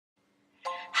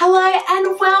Hello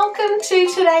and welcome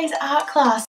to today's art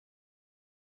class.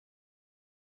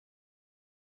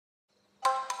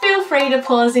 Feel free to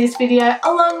pause this video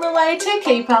along the way to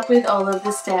keep up with all of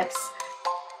the steps.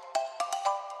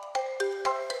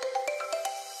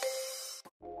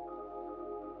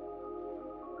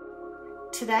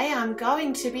 Today I'm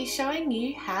going to be showing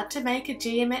you how to make a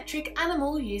geometric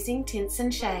animal using tints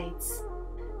and shades.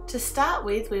 To start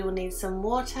with, we will need some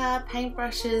water,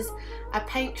 paintbrushes, a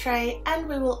paint tray, and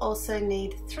we will also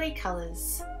need 3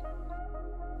 colours.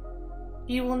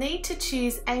 You will need to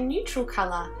choose a neutral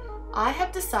colour. I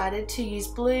have decided to use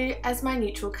blue as my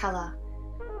neutral colour.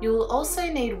 You will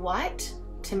also need white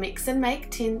to mix and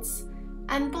make tints,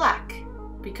 and black,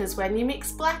 because when you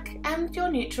mix black and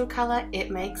your neutral colour, it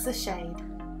makes a shade.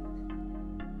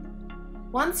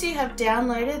 Once you have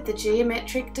downloaded the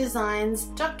Geometric Designs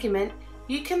document,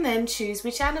 you can then choose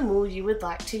which animal you would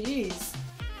like to use.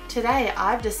 Today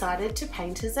I've decided to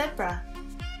paint a zebra.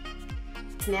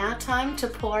 It's now time to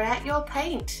pour out your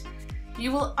paint.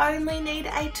 You will only need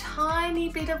a tiny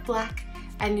bit of black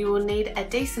and you will need a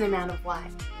decent amount of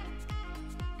white.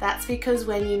 That's because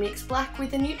when you mix black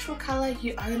with a neutral colour,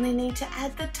 you only need to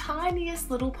add the tiniest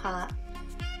little part.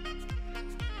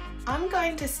 I'm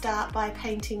going to start by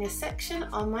painting a section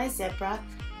on my zebra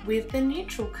with the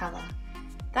neutral colour.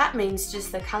 That means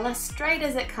just the colour straight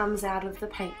as it comes out of the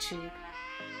paint tube.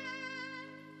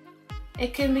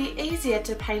 It can be easier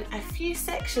to paint a few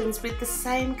sections with the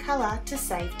same colour to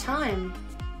save time.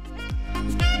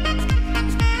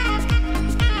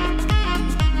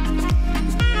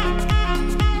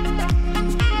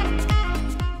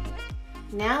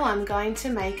 Now I'm going to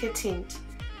make a tint.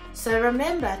 So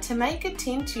remember, to make a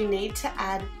tint you need to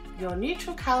add your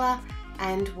neutral colour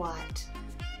and white.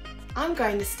 I'm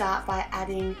going to start by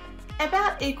adding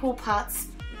about equal parts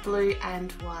blue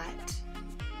and white.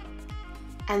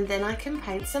 And then I can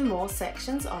paint some more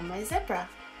sections on my zebra.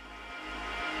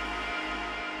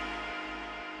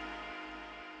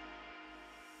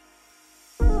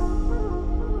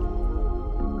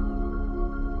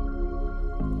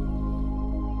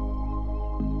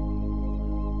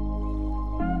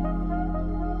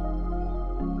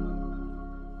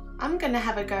 I'm going to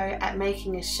have a go at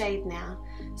making a shade now.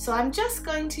 So I'm just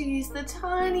going to use the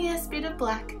tiniest bit of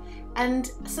black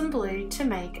and some blue to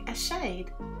make a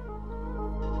shade.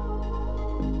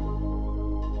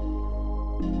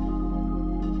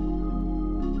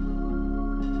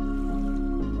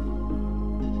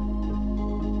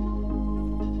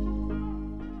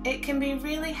 It can be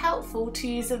really helpful to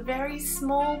use a very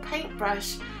small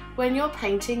paintbrush when you're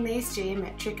painting these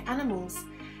geometric animals.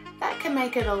 That can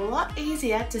make it a lot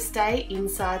easier to stay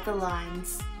inside the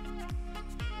lines.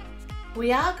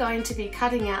 We are going to be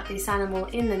cutting out this animal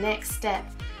in the next step,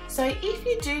 so if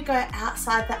you do go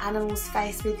outside the animal's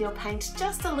face with your paint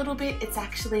just a little bit, it's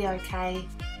actually okay.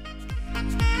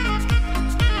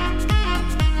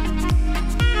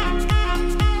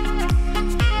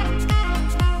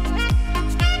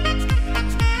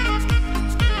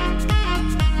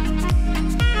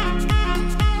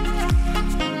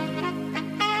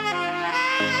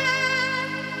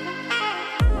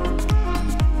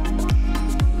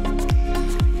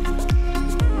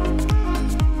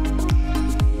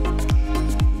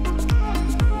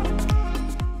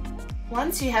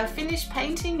 Once you have finished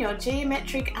painting your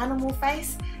geometric animal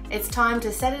face, it's time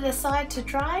to set it aside to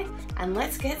dry, and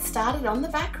let's get started on the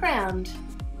background.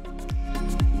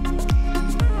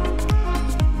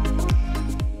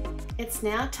 It's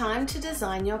now time to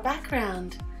design your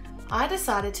background. I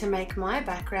decided to make my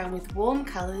background with warm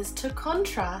colours to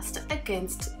contrast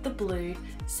against the blue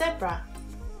zebra.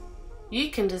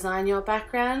 You can design your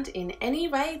background in any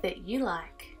way that you like.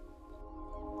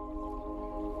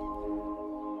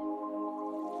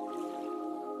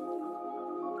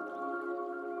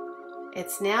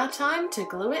 It's now time to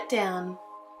glue it down.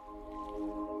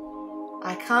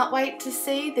 I can't wait to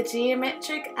see the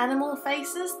geometric animal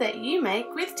faces that you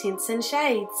make with tints and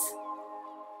shades.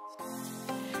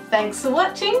 Thanks for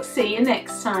watching, see you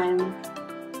next time.